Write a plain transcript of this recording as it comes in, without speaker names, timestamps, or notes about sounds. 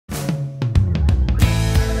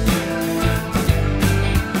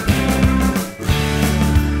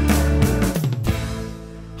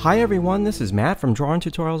Hi everyone, this is Matt from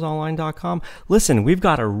drawingtutorialsonline.com. Listen, we've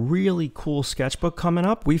got a really cool sketchbook coming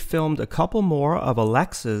up. We filmed a couple more of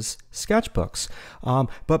Alexa's sketchbooks.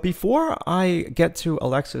 But before I get to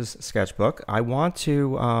Alexa's sketchbook, I want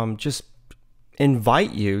to just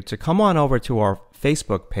invite you to come on over to our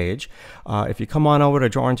Facebook page. If you come on over to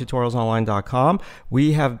drawingtutorialsonline.com,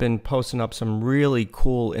 we have been posting up some really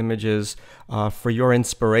cool images for your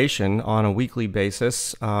inspiration on a weekly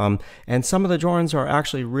basis. And some of the drawings are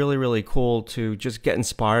actually really cool to just get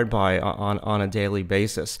inspired by on a daily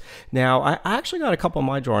basis. Now, I actually got a couple of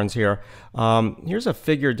my drawings here. Here's a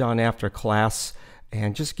figure done after class,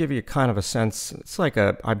 and just give you kind of a sense. It's like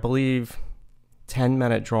a, I believe,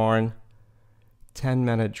 10-minute drawing.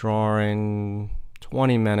 10-minute drawing,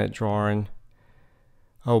 20-minute drawing.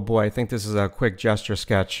 Oh boy, I think this is a quick gesture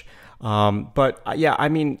sketch. But yeah, I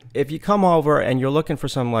mean, if you come over and you're looking for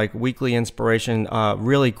some like weekly inspiration,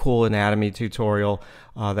 really cool anatomy tutorial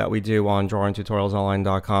that we do on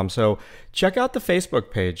drawingtutorialsonline.com. So check out the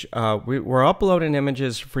Facebook page. We're uploading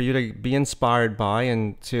images for you to be inspired by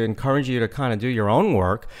and to encourage you to kind of do your own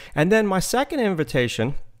work. And then my second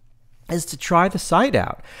invitation is to try the site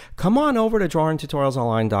out. Come on over to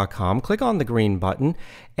drawingtutorialsonline.com, click on the green button,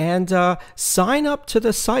 and sign up to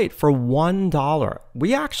the site for $1.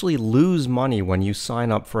 We actually lose money when you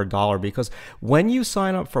sign up for $1, because when you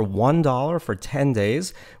sign up for $1 for 10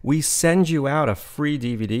 days, we send you out a free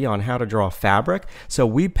DVD on how to draw fabric. So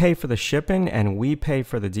we pay for the shipping and we pay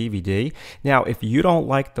for the DVD. Now, if you don't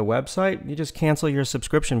like the website, you just cancel your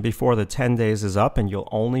subscription before the 10 days is up and you'll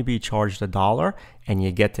only be charged $1 and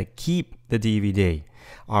you get to keep the DVD.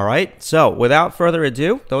 All right, so without further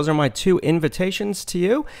ado, those are my two invitations to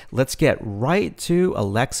you. Let's get right to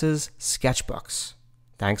Alexa's sketchbooks.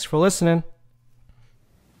 Thanks for listening.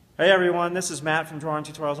 Hey everyone, this is Matt from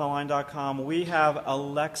drawingtutorialsonline.com. We have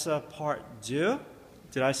Alexa Part 2.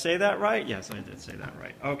 Did I say that right? Yes, I did say that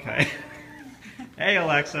right. Okay. Hey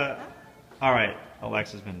Alexa. All right,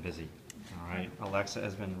 Alexa's been busy. All right, Alexa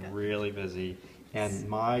has been really busy. And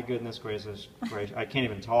my goodness gracious, I can't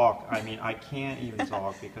even talk. I mean, I can't even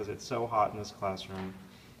talk because it's so hot in this classroom.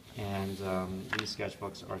 And these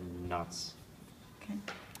sketchbooks are nuts. Okay.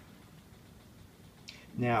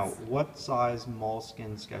 Now, what size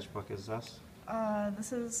moleskin sketchbook is this?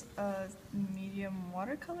 This is a medium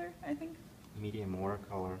watercolor, I think. Medium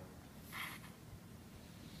watercolor.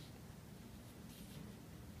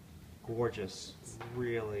 Gorgeous,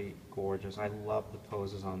 really gorgeous. I love the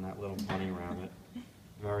poses on that little bunny rabbit.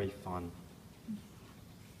 Very fun.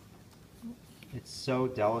 It's so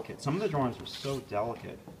delicate. Some of the drawings are so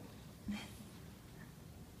delicate.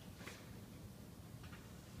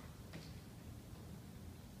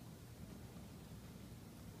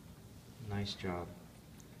 Nice job.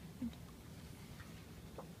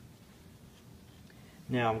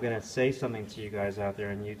 Now I'm going to say something to you guys out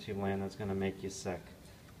there in YouTube land that's going to make you sick.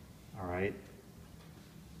 All right?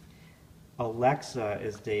 Alexa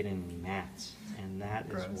is dating Matt, and that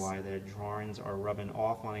is why their drawings are rubbing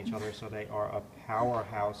off on each other, so they are a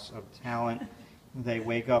powerhouse of talent. They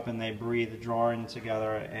wake up and they breathe drawing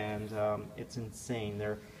together, and it's insane.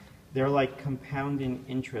 They're like compounding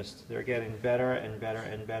interest. They're getting better and better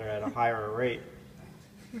and better at a higher rate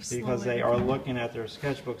because they are looking at their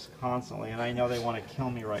sketchbooks constantly, and I know they want to kill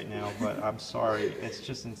me right now, but I'm sorry. It's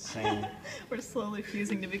just insane. We're slowly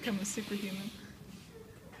fusing to become a superhuman.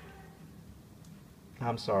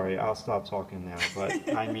 I'm sorry, I'll stop talking now,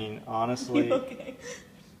 but I mean, honestly, okay?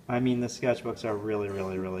 I mean, the sketchbooks are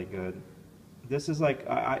really good. This is like,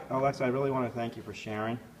 Alexa, I really want to thank you for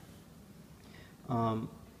sharing,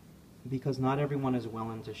 because not everyone is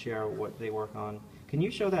willing to share what they work on. Can you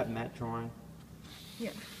show that Met drawing? Yeah.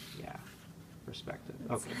 Yeah, perspective.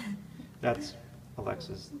 Okay, that's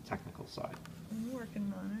Alexa's technical side. I'm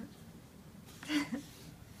working on it.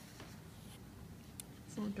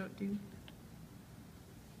 This little goat dude.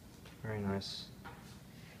 Very nice.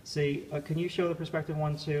 See, can you show the perspective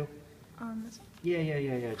one too? This one?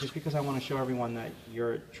 Yeah. Just because I want to show everyone that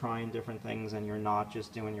you're trying different things and you're not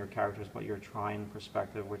just doing your characters, but you're trying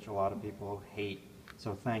perspective, which a lot of people hate.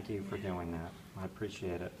 So thank you for doing that. I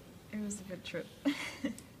appreciate it. It was a good trip.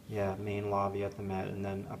 Yeah, main lobby at the Met, and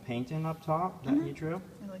then a painting up top that you drew?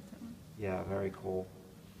 I like that one. Yeah, very cool.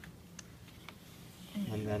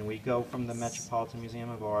 And then we go from the Metropolitan Museum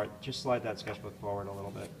of Art, just slide that sketchbook forward a little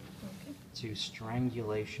bit, to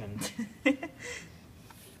strangulation.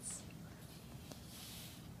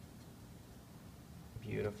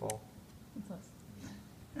 Beautiful. That's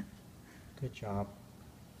us. Good job.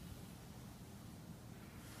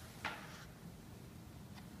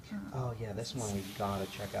 Oh yeah, this one we gotta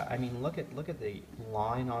check out. I mean, look at the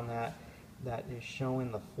line on that. that is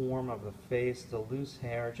showing the form of the face, the loose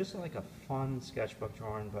hair, just like a fun sketchbook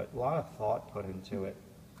drawing, but a lot of thought put into it.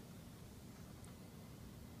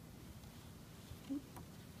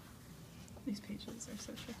 These pages are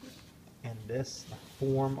so tricky. And this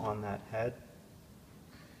form on that head,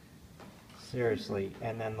 seriously,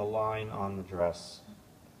 and then the line on the dress,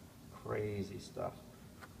 crazy stuff.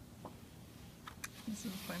 This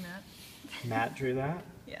is by Matt. Matt drew that?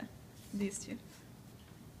 Yeah, these two.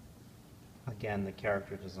 Again, the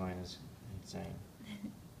character design is insane.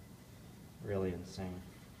 Really insane.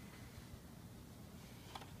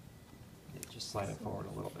 Yeah, just slide it forward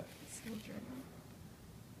a little bit. Soldier.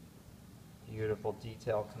 Beautiful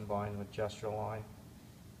detail combined with gesture line.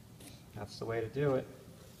 That's the way to do it.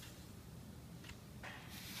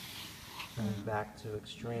 And back to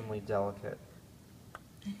extremely delicate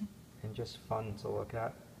and just fun to look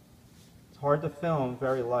at. It's hard to film,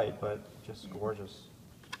 very light, but just gorgeous.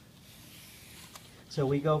 So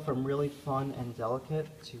we go from really fun and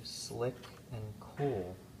delicate to slick and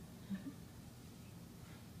cool.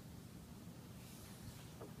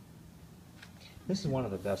 This is one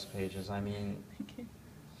of the best pages. I mean,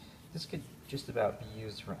 this could just about be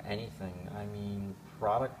used for anything. I mean,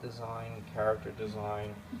 product design, character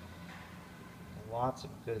design, lots of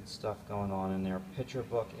good stuff going on in there. Picture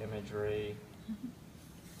book imagery,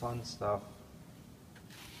 fun stuff.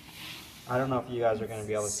 I don't know if you guys are going to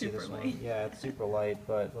be able to see this one. Yeah, it's super light,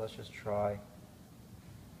 but let's just try.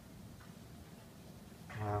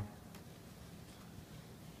 Wow.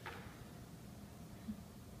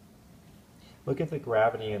 Look at the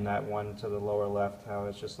gravity in that one to the lower left, how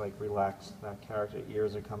it's just like relaxed. That character,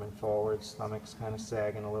 ears are coming forward, stomach's kind of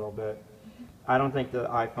sagging a little bit. I don't think the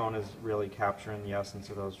iPhone is really capturing the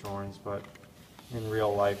essence of those drawings, but in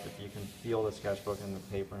real life, if you can feel the sketchbook and the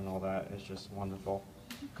paper and all that, it's just wonderful.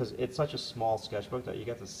 Because it's such a small sketchbook that you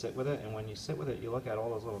get to sit with it, and when you sit with it, you look at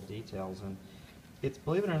all those little details, and it's,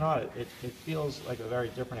 believe it or not, it feels like a very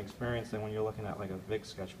different experience than when you're looking at like a big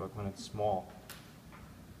sketchbook when it's small.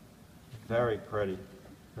 Very pretty,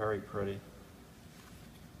 very pretty.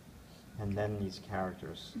 And then these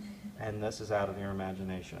characters. And this is out of your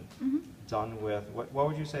imagination. Done with, what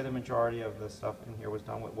would you say the majority of the stuff in here was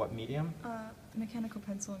done with? What medium? Mechanical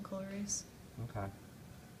pencil and cool erase. Okay.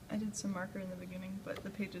 I did some marker in the beginning, but the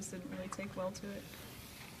pages didn't really take well to it.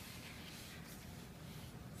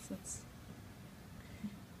 So it's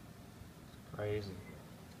crazy.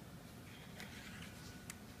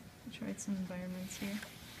 I tried some environments here.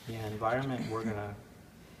 Yeah, environment, we're gonna,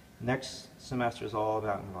 next semester is all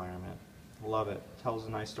about environment. Love it. Tells a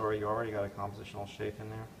nice story. You already got a compositional shape in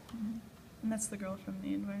there. And that's the girl from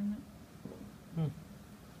the environment.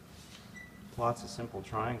 Lots of simple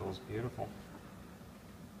triangles. Beautiful.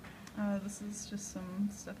 This is just some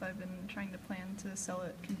stuff I've been trying to plan to sell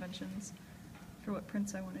at conventions for what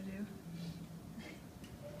prints I want to do.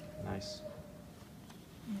 Nice.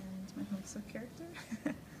 And my Homestuck character.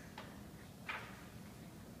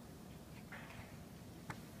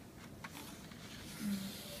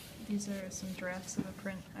 These are some drafts of a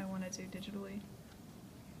print I want to do digitally.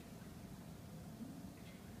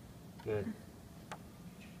 Good.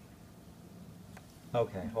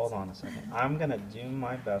 Okay, hold on a second. I'm going to do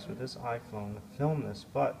my best with this iPhone to film this,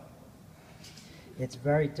 but it's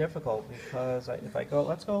very difficult because if I go,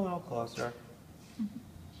 let's go a little closer.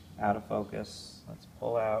 Out of focus. Let's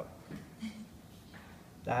pull out.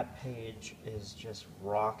 That page is just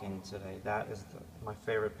rocking today. That is my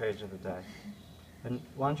favorite page of the day. And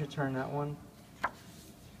why don't you turn that one?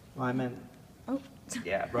 Well, I meant, oh,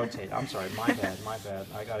 yeah, rotate. I'm sorry, my bad, my bad.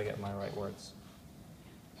 I got to get my right words.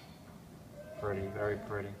 Pretty, very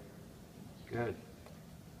pretty. Good.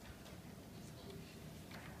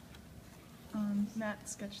 Matt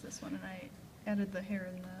sketched this one, and I added the hair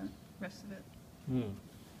and the rest of it.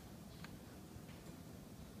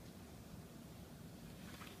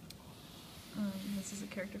 This is a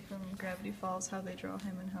character from Gravity Falls, how they draw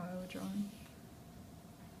him and how I would draw him.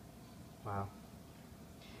 Wow.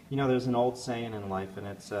 You know, there's an old saying in life, and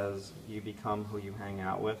it says, you become who you hang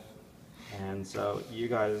out with. And so you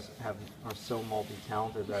guys are so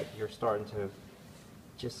multi-talented that you're starting to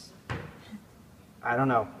just, I don't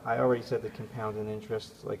know, I already said the compounding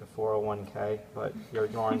interest like a 401k, but your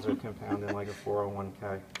drawings are compounding like a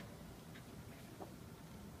 401k.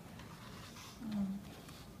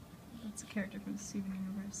 That's a character from the Steven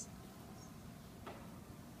Universe.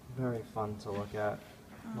 Very fun to look at.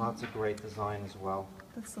 Lots of great design as well.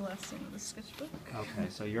 That's the last thing of the sketchbook. Okay,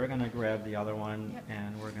 so you're going to grab the other one, Yep.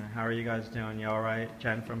 and we're going to, how are you guys doing? You all right?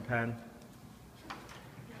 Jen from Penn?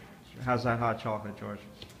 How's that hot chocolate, George?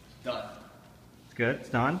 Done. It's good? It's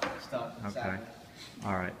done? It's done. Okay. Exactly.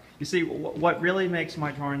 All right. You see, what really makes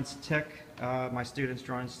my drawings tick, my students'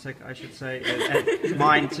 drawings tick, I should say, and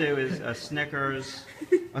mine too, is Snickers,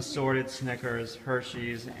 assorted Snickers,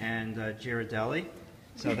 Hershey's, and Ghirardelli.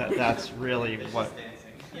 So that's really what.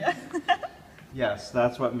 Yeah. Yes,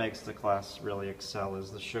 that's what makes the class really excel,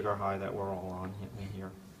 is the sugar high that we're all on in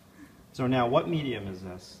here. So now, what medium is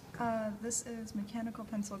this? This is mechanical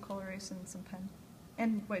pencil, color erase, and some pen,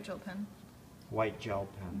 and white gel pen. White gel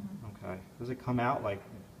pen. Okay. Does it come out like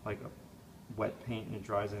a wet paint and it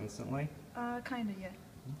dries instantly? Kinda, yeah.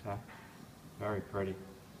 Okay. Very pretty.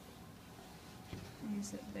 I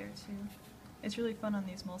use it there too. It's really fun on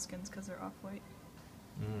these moleskins because they're off-white.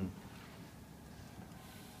 Mm.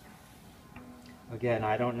 Again,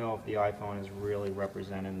 I don't know if the iPhone is really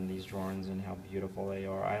represented in these drawings and how beautiful they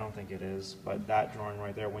are. I don't think it is, but that drawing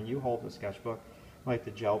right there, when you hold the sketchbook, like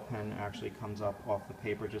the gel pen actually comes up off the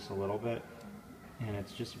paper just a little bit, and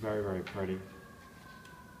it's just very, very pretty.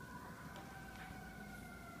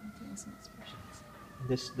 I'm doing some expressions.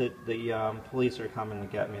 The police are coming to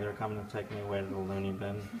get me. They're coming to take me away to the loony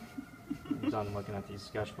bin. I'm done looking at these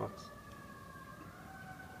sketchbooks.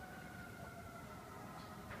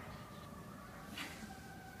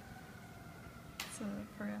 It's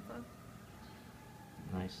a parappa.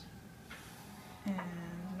 Nice. And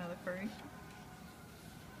another furry.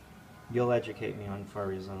 You'll educate me on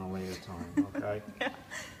furries on a later time, okay? Yeah.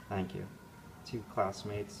 Thank you. Two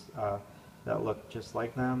classmates that look just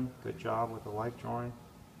like them. Good job with the life drawing.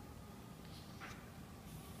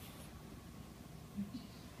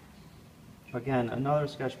 Again, another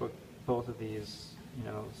sketchbook, both of these, you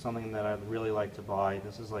know, something that I'd really like to buy.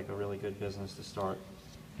 This is like a really good business to start.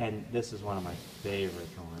 And this is one of my favorite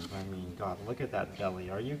drawings. I mean, God, look at that belly.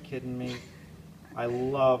 Are you kidding me? I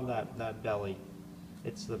love that belly.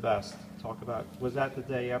 It's the best. Talk about, was that the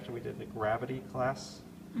day after we did the gravity class?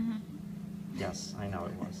 Mm-hmm. Yes, I know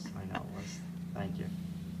it was. I know it was. Thank you.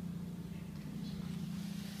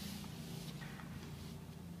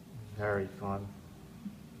 Very fun.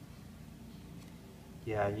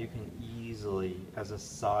 Yeah, you can easily, as a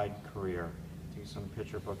side career, do some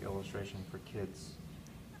picture book illustration for kids.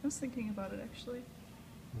 I was thinking about it actually.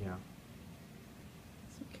 Yeah.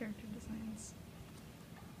 Some character designs.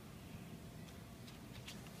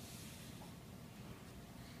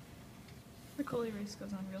 The color erase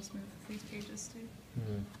goes on real smooth with these pages too.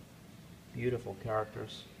 Mm. Beautiful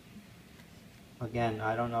characters. Again,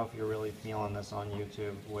 I don't know if you're really feeling this on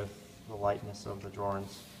YouTube with the lightness of the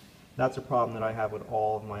drawings. That's a problem that I have with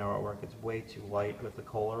all of my artwork. It's way too light with the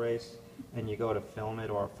coal erase, and you go to film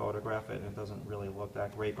it or photograph it and it doesn't really look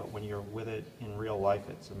that great, but when you're with it in real life,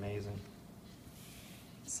 it's amazing.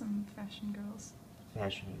 Some fashion girls.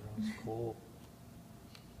 Fashion girls, cool.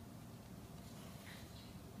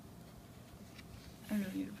 I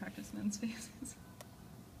really need to practice men's faces.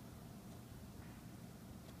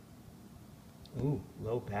 Ooh,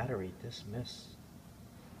 low battery, dismiss.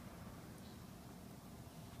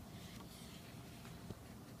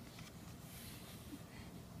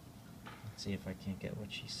 Let's see if I can't get what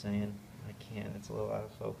she's saying. I can't, it's a little out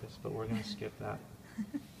of focus, but we're gonna skip that.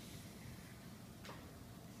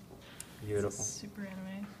 Beautiful. Super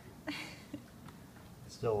anime.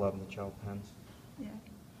 Still love the gel pens. Yeah.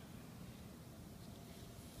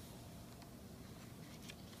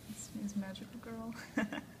 This means magical girl.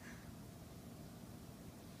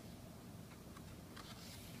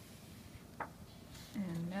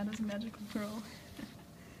 And Nada's a magical girl.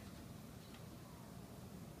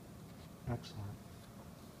 Excellent.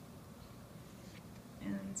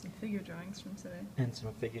 And some figure drawings from today. And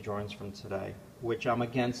some figure drawings from today, which I'm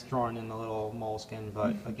against drawing in the little moleskin,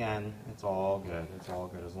 but again, it's all good. It's all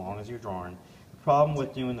good as long as you're drawing. The problem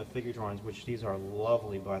with doing the figure drawings, which these are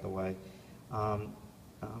lovely by the way,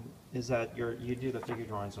 is that you do the figure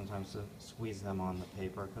drawings sometimes to squeeze them on the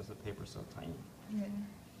paper because the paper's so tiny. Yeah.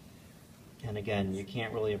 And again, you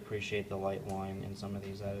can't really appreciate the light line in some of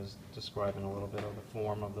these. That is describing a little bit of the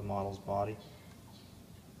form of the model's body.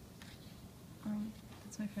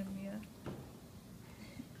 That's my friend Mia.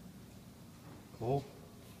 Cool.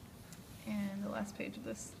 And the last page of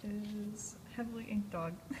this is heavily inked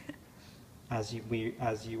dog.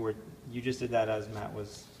 You just did that as Matt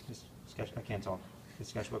was his sketch. I can't talk. His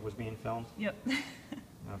sketchbook was being filmed. Yep.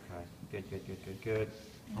 Okay. Good.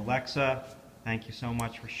 Alexa, thank you so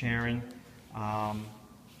much for sharing. All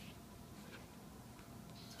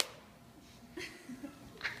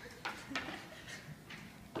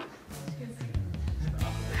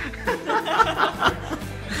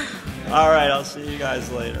right, I'll see you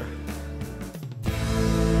guys later.